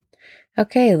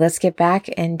Okay, let's get back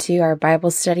into our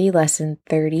Bible study, lesson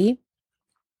 30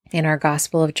 in our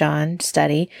Gospel of John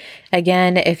study.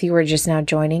 Again, if you were just now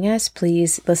joining us,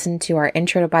 please listen to our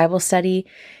Intro to Bible Study,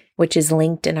 which is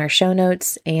linked in our show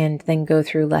notes, and then go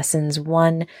through lessons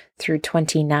 1 through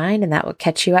 29, and that will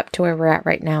catch you up to where we're at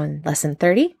right now in lesson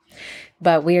 30.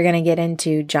 But we are going to get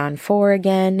into John 4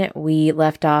 again. We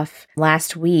left off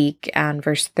last week on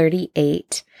verse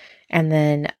 38, and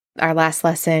then our last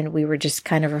lesson, we were just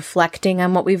kind of reflecting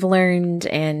on what we've learned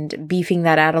and beefing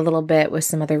that out a little bit with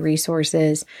some other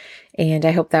resources. And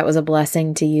I hope that was a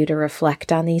blessing to you to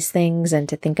reflect on these things and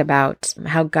to think about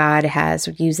how God has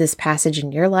used this passage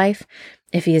in your life.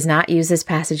 If he has not used this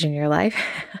passage in your life,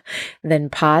 then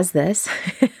pause this,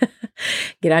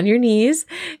 get on your knees,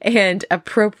 and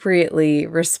appropriately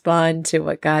respond to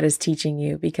what God is teaching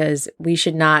you, because we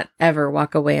should not ever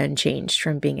walk away unchanged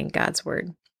from being in God's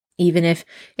word. Even if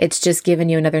it's just given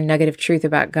you another nugget of truth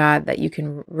about God that you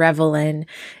can revel in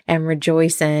and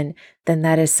rejoice in, then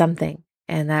that is something.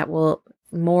 And that will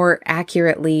more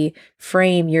accurately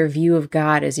frame your view of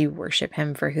God as you worship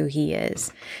him for who he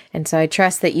is. And so I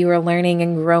trust that you are learning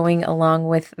and growing along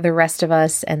with the rest of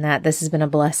us, and that this has been a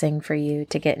blessing for you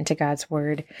to get into God's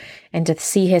word and to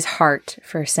see his heart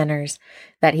for sinners,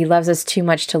 that he loves us too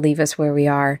much to leave us where we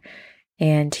are.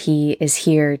 And he is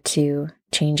here to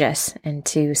change us and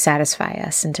to satisfy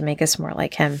us and to make us more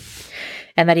like him.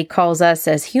 And that he calls us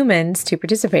as humans to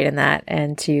participate in that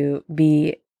and to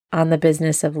be on the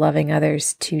business of loving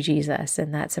others to Jesus.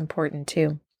 And that's important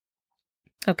too.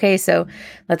 Okay, so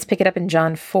let's pick it up in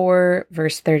John 4,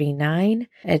 verse 39.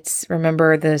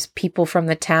 Remember, those people from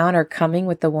the town are coming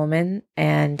with the woman,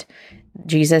 and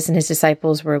Jesus and his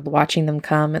disciples were watching them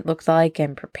come, it looked like,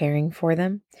 and preparing for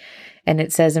them. And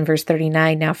it says in verse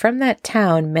 39, "Now from that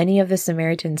town, many of the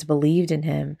Samaritans believed in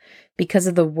him because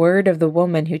of the word of the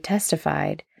woman who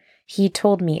testified, 'He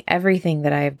told me everything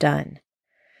that I have done.'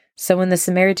 So when the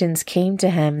Samaritans came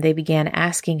to him, they began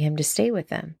asking him to stay with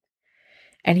them.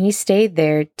 And he stayed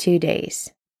there 2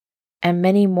 days. And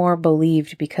many more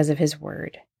believed because of his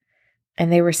word.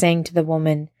 And they were saying to the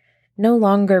woman, 'No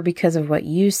longer because of what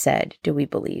you said do we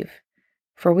believe,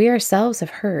 for we ourselves have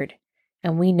heard,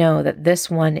 and we know that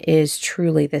this one is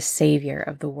truly the Savior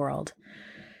of the world.'"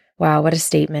 Wow, what a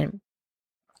statement.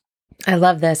 I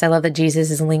love this. I love that Jesus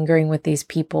is lingering with these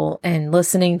people and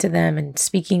listening to them and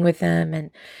speaking with them, and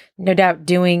no doubt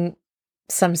doing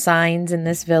some signs in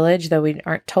this village, though we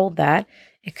aren't told that.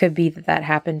 It could be that that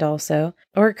happened also.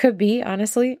 Or it could be,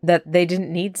 honestly, that they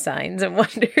didn't need signs and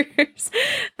wonders.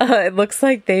 It looks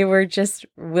like they were just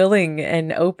willing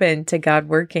and open to God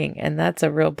working. And that's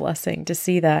a real blessing to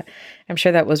see that. I'm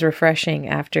sure that was refreshing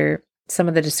after some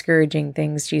of the discouraging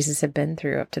things Jesus had been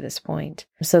through up to this point.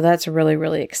 So that's really,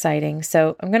 really exciting.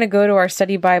 So I'm going to go to our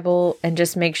study Bible and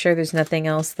just make sure there's nothing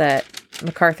else that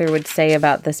MacArthur would say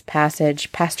about this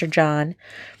passage, Pastor John,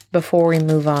 before we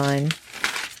move on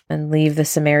and leave the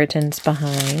Samaritans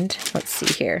behind. Let's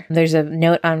see here. There's a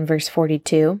note on verse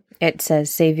 42. It says,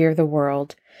 "Savior of the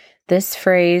world." This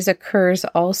phrase occurs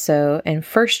also in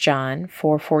 1 John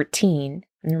 4:14.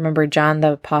 And remember, John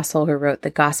the Apostle, who wrote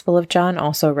the Gospel of John,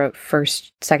 also wrote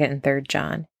 1st, 2nd, and 3rd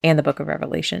John, and the book of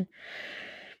Revelation.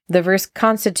 The verse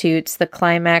constitutes the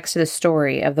climax to the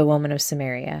story of the woman of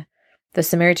Samaria. The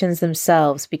Samaritans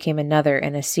themselves became another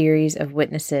in a series of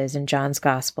witnesses in John's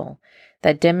Gospel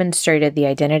that demonstrated the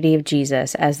identity of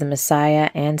Jesus as the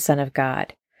Messiah and Son of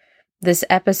God. This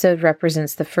episode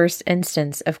represents the first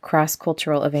instance of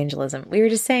cross-cultural evangelism. We were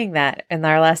just saying that in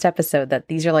our last episode, that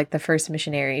these are like the first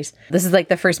missionaries. This is like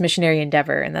the first missionary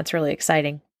endeavor, and that's really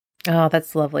exciting. Oh,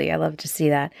 that's lovely. I love to see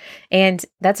that. And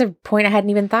that's a point I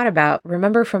hadn't even thought about.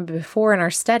 Remember from before in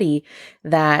our study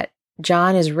that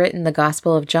John has written the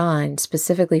Gospel of John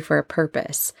specifically for a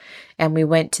purpose. And we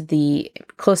went to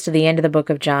close to the end of the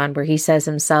book of John, where he says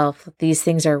himself, "These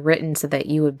things are written so that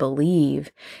you would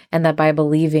believe, and that by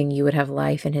believing you would have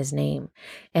life in his name."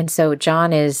 And so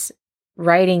John is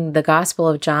writing the Gospel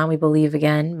of John, we believe,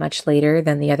 again, much later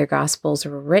than the other Gospels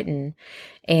were written.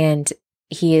 And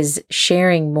he is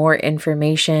sharing more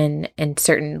information in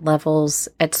certain levels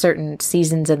at certain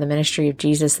seasons of the ministry of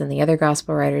Jesus than the other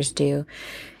gospel writers do.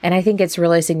 And I think it's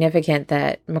really significant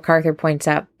that MacArthur points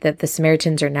out that the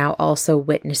Samaritans are now also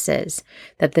witnesses,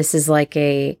 that this is like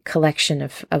a collection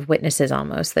of witnesses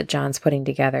almost that John's putting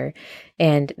together.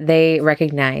 And they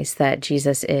recognize that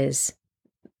Jesus is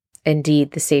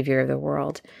indeed the Savior of the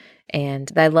world. And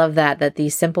I love that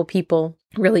these simple people,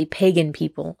 really pagan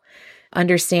people,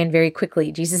 understand very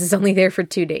quickly Jesus is only there for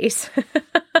 2 days.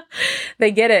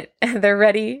 They get it. They're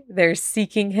ready. They're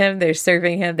seeking him. They're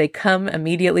serving him. They come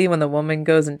immediately when the woman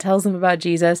goes and tells them about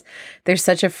Jesus. There's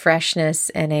such a freshness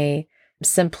and a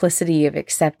simplicity of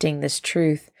accepting this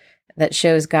truth that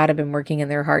shows God had been working in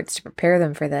their hearts to prepare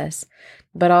them for this.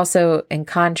 But also in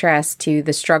contrast to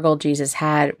the struggle Jesus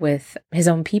had with his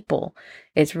own people,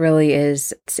 it really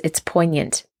is, it's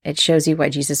poignant. It shows you why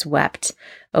Jesus wept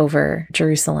over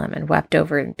Jerusalem and wept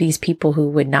over these people who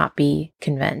would not be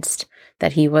convinced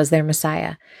that he was their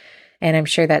Messiah. And I'm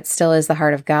sure that still is the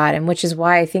heart of God, and which is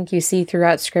why I think you see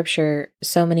throughout Scripture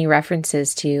so many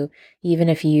references to, even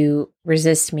if you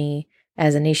resist me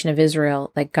as a nation of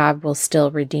Israel, like God will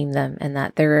still redeem them, and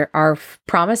that there are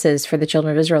promises for the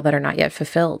children of Israel that are not yet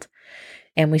fulfilled.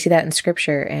 And we see that in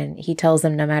Scripture, and he tells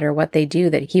them no matter what they do,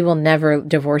 that he will never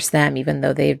divorce them, even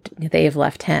though they've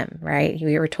left him, right?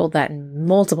 We were told that in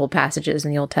multiple passages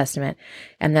in the Old Testament,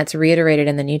 and that's reiterated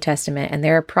in the New Testament. And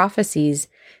there are prophecies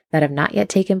that have not yet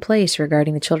taken place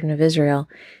regarding the children of Israel,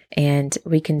 and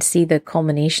we can see the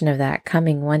culmination of that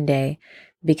coming one day,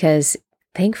 because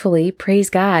thankfully, praise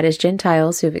God, as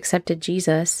Gentiles who have accepted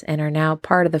Jesus and are now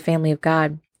part of the family of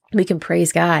God, we can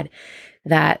praise God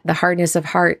that the hardness of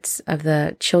hearts of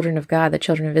the children of God, the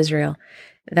children of Israel,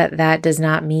 that does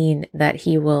not mean that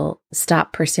he will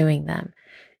stop pursuing them.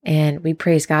 And we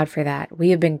praise God for that. We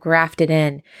have been grafted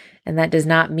in, and that does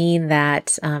not mean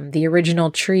that the original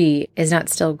tree is not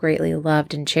still greatly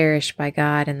loved and cherished by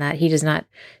God, and that he does not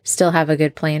still have a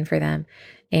good plan for them.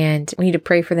 And we need to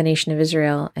pray for the nation of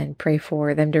Israel and pray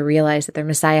for them to realize that their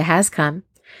Messiah has come,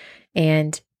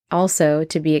 and also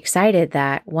to be excited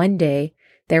that one day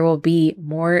there will be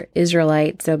more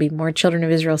Israelites, there'll be more children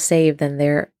of Israel saved than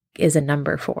there is a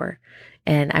number for.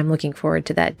 And I'm looking forward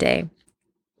to that day.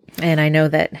 And I know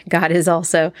that God is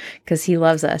also, because he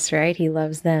loves us, right? He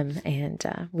loves them,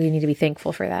 and we need to be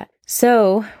thankful for that.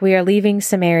 So we are leaving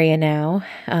Samaria now.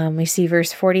 We see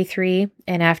verse 43,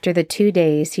 and after the 2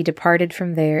 days, he departed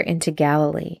from there into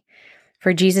Galilee.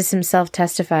 For Jesus himself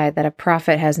testified that a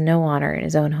prophet has no honor in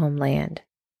his own homeland.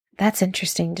 That's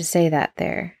interesting to say that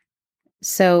there.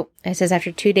 So it says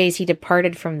after 2 days, he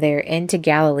departed from there into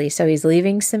Galilee. So he's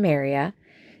leaving Samaria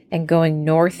and going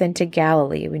north into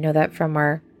Galilee. We know that from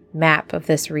our map of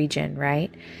this region,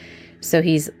 right? So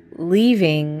he's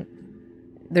leaving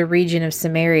the region of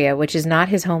Samaria, which is not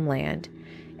his homeland,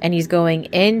 and he's going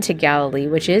into Galilee,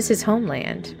 which is his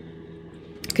homeland,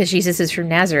 because Jesus is from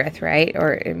Nazareth, right?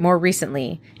 Or more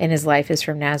recently in his life is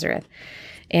from Nazareth,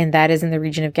 and that is in the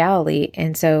region of Galilee.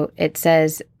 And so it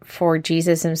says, for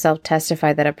Jesus himself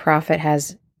testified that a prophet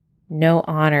has no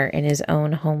honor in his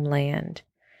own homeland.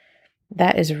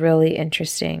 That is really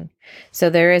interesting. So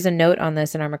there is a note on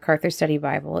this in our MacArthur Study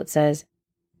Bible. It says,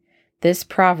 this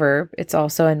proverb, it's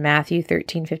also in Matthew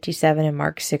 13:57 and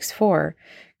Mark 6:4,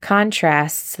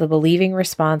 contrasts the believing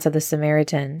response of the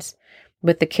Samaritans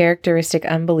with the characteristic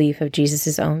unbelief of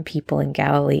Jesus' own people in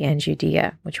Galilee and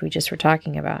Judea, which we just were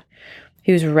talking about,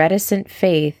 whose reticent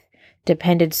faith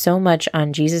depended so much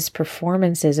on Jesus'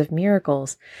 performances of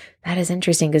miracles. That is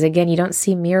interesting, because again, you don't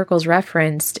see miracles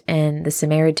referenced in the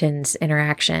Samaritans'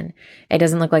 interaction. It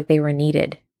doesn't look like they were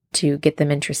needed to get them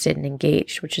interested and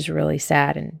engaged, which is really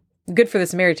sad and good for the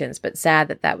Samaritans, but sad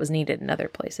that that was needed in other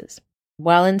places.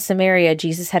 While in Samaria,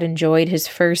 Jesus had enjoyed his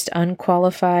first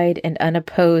unqualified and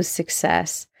unopposed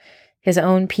success. His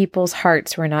own people's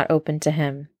hearts were not open to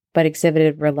him, but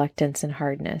exhibited reluctance and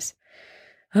hardness.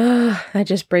 Oh, that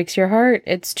just breaks your heart.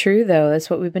 It's true, though. That's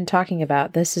what we've been talking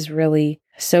about. This is really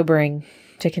sobering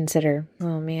to consider.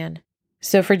 Oh, man.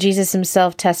 So for Jesus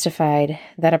himself testified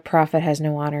that a prophet has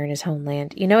no honor in his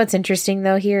homeland. You know what's interesting,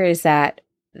 though, here is that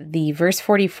the verse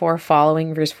 44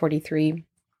 following verse 43,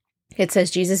 it says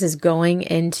Jesus is going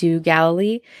into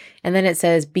Galilee, and then it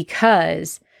says,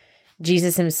 because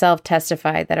Jesus himself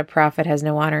testified that a prophet has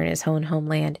no honor in his own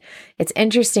homeland. It's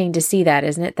interesting to see that,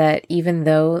 isn't it? That even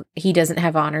though he doesn't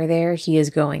have honor there, he is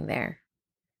going there.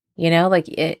 You know, like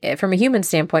from a human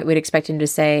standpoint, we'd expect him to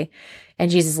say, and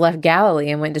Jesus left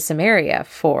Galilee and went to Samaria,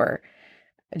 for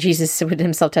Jesus would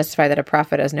himself testify that a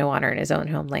prophet has no honor in his own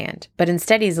homeland. But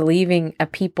instead, he's leaving a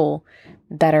people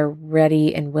that are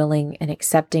ready and willing and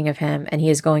accepting of him, and he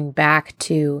is going back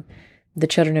to the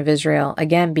children of Israel,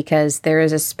 again, because there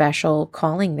is a special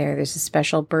calling there. There's a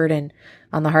special burden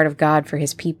on the heart of God for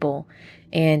his people.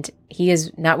 And he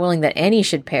is not willing that any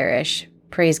should perish.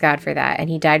 Praise God for that. And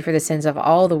he died for the sins of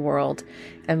all the world.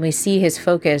 And we see his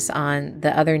focus on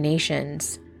the other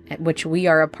nations, which we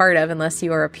are a part of, unless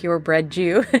you are a purebred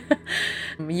Jew.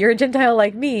 You're a Gentile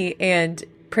like me. And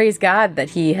praise God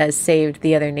that he has saved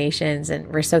the other nations, and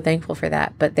we're so thankful for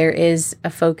that. But there is a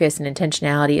focus and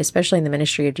intentionality, especially in the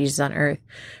ministry of Jesus on earth,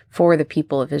 for the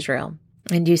people of Israel.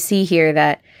 And you see here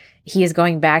that he is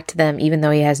going back to them even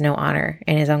though he has no honor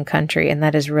in his own country, and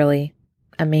that is really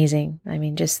amazing. I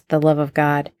mean, just the love of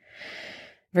God.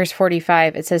 Verse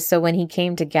 45, it says, "So when he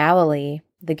came to Galilee,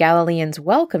 the Galileans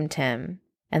welcomed him."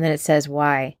 And then it says,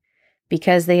 why?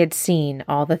 "Because they had seen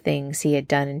all the things he had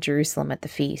done in Jerusalem at the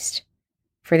feast.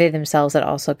 For they themselves had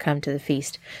also come to the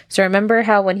feast." So remember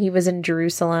how when he was in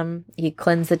Jerusalem, he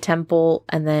cleansed the temple,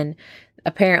 and then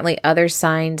apparently other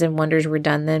signs and wonders were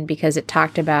done then, because it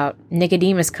talked about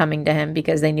Nicodemus coming to him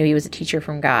because they knew he was a teacher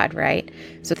from God, right?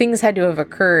 So things had to have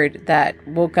occurred that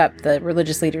woke up the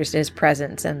religious leaders to his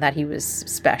presence and that he was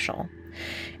special.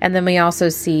 And then we also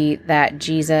see that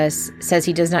Jesus says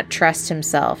he does not trust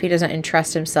himself. He does not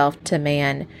entrust himself to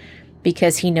man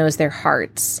because he knows their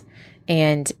hearts.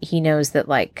 And he knows that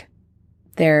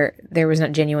there was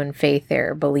not genuine faith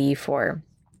there, belief, or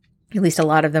at least a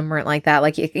lot of them weren't like that.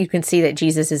 Like you can see that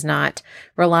Jesus is not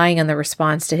relying on the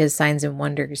response to his signs and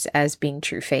wonders as being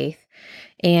true faith.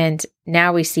 And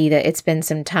now we see that it's been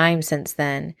some time since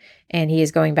then, and he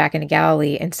is going back into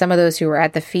Galilee. And some of those who were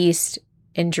at the feast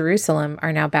in Jerusalem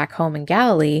are now back home in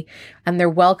Galilee, and they're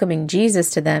welcoming Jesus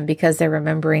to them because they're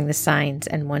remembering the signs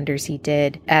and wonders he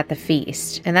did at the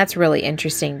feast. And that's really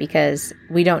interesting because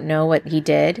we don't know what he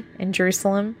did in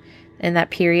Jerusalem in that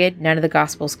period. None of the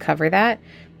Gospels cover that.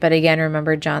 But again,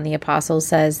 remember, John the Apostle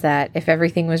says that if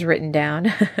everything was written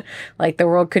down, like the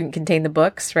world couldn't contain the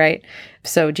books, right?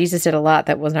 So Jesus did a lot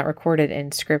that was not recorded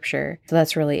in Scripture. So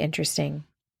that's really interesting.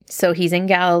 So he's in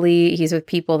Galilee. He's with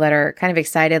people that are kind of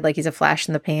excited, like he's a flash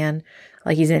in the pan,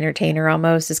 like he's an entertainer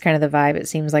almost, is kind of the vibe it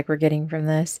seems like we're getting from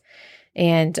this.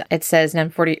 And it says in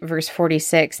verse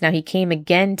 46, "Now he came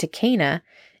again to Cana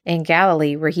in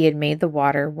Galilee, where he had made the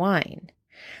water wine."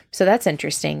 So that's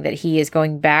interesting that he is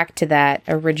going back to that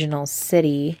original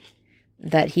city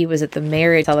that he was at the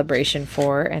marriage celebration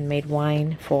for and made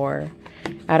wine for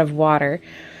out of water.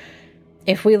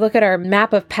 If we look at our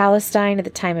map of Palestine at the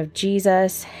time of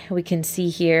Jesus, we can see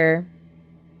here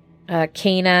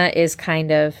Cana is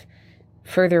kind of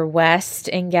further west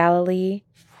in Galilee.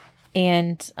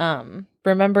 And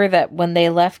remember that when they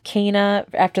left Cana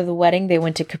after the wedding, they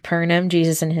went to Capernaum,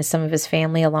 Jesus and some of his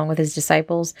family, along with his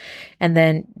disciples. And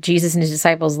then Jesus and his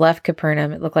disciples left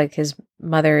Capernaum. It looked like his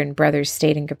mother and brothers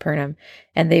stayed in Capernaum,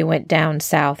 and they went down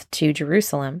south to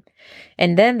Jerusalem.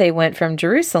 And then they went from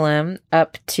Jerusalem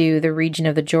up to the region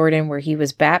of the Jordan where he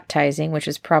was baptizing, which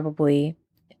is probably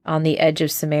on the edge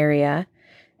of Samaria,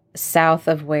 south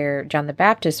of where John the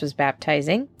Baptist was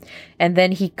baptizing. And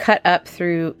then he cut up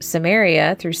through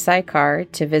Samaria, through Sychar,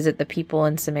 to visit the people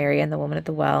in Samaria and the woman at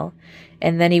the well.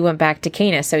 And then he went back to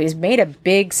Cana. So he's made a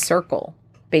big circle,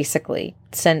 basically,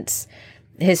 since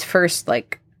his first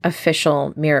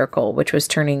official miracle, which was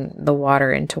turning the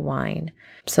water into wine.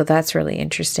 So that's really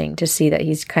interesting to see that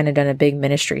he's kind of done a big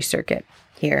ministry circuit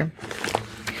here.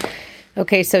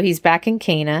 Okay, so he's back in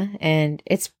Cana, and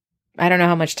I don't know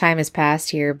how much time has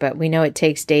passed here, but we know it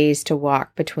takes days to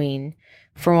walk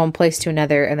from one place to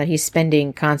another, and that he's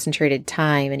spending concentrated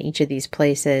time in each of these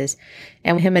places.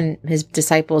 And him and his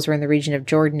disciples were in the region of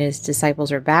Jordan. His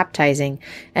disciples were baptizing.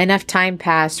 Enough time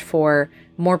passed for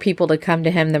more people to come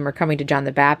to him than were coming to John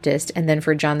the Baptist, and then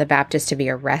for John the Baptist to be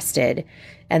arrested,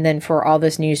 and then for all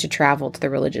this news to travel to the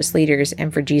religious leaders,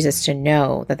 and for Jesus to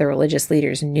know that the religious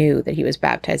leaders knew that he was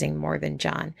baptizing more than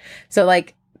John. So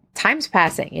time's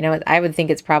passing, I would think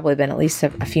it's probably been at least a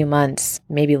few months,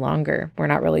 maybe longer. We're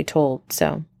not really told.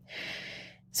 So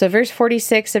verse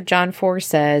 46 of John 4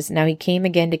 says, "Now he came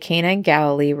again to Cana in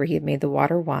Galilee, where he had made the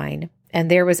water wine.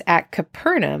 And there was at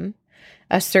Capernaum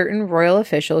a certain royal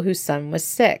official whose son was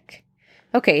sick."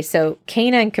 Okay, so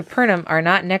Cana and Capernaum are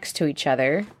not next to each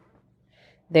other.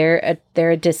 They're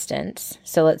a distance.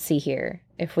 So let's see here.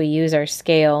 If we use our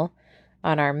scale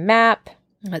on our map,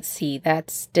 let's see,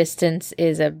 that distance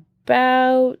is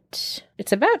about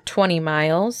 20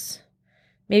 miles,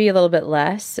 maybe a little bit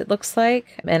less, it looks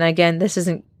like. And again, this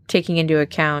isn't taking into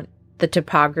account the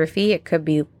topography. It could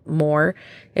be more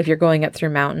if you're going up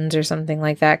through mountains or something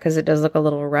like that, because it does look a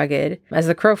little rugged. As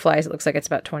the crow flies, it looks like it's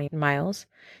about 20 miles.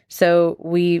 So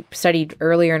we studied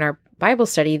earlier in our Bible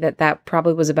study that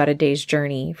probably was about a day's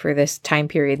journey for this time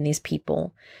period and these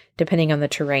people, depending on the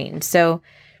terrain. So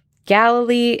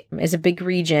Galilee is a big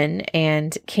region,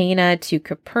 and Cana to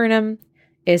Capernaum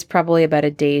is probably about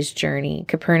a day's journey.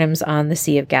 Capernaum's on the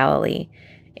Sea of Galilee,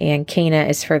 and Cana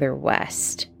is further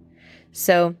west.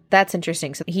 So that's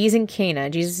interesting. So he's in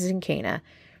Cana, Jesus is in Cana,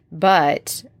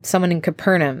 but someone in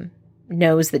Capernaum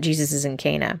knows that Jesus is in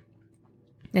Cana.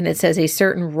 And it says, a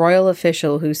certain royal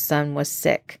official whose son was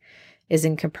sick is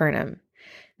in Capernaum.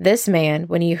 This man,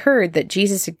 when he heard that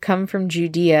Jesus had come from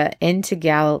Judea into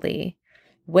Galilee,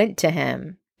 went to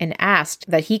him and asked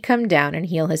that he come down and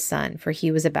heal his son, for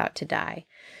he was about to die.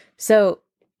 So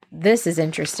this is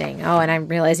interesting. Oh, and I'm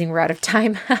realizing we're out of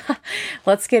time.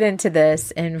 Let's get into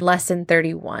this in lesson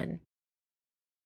 31.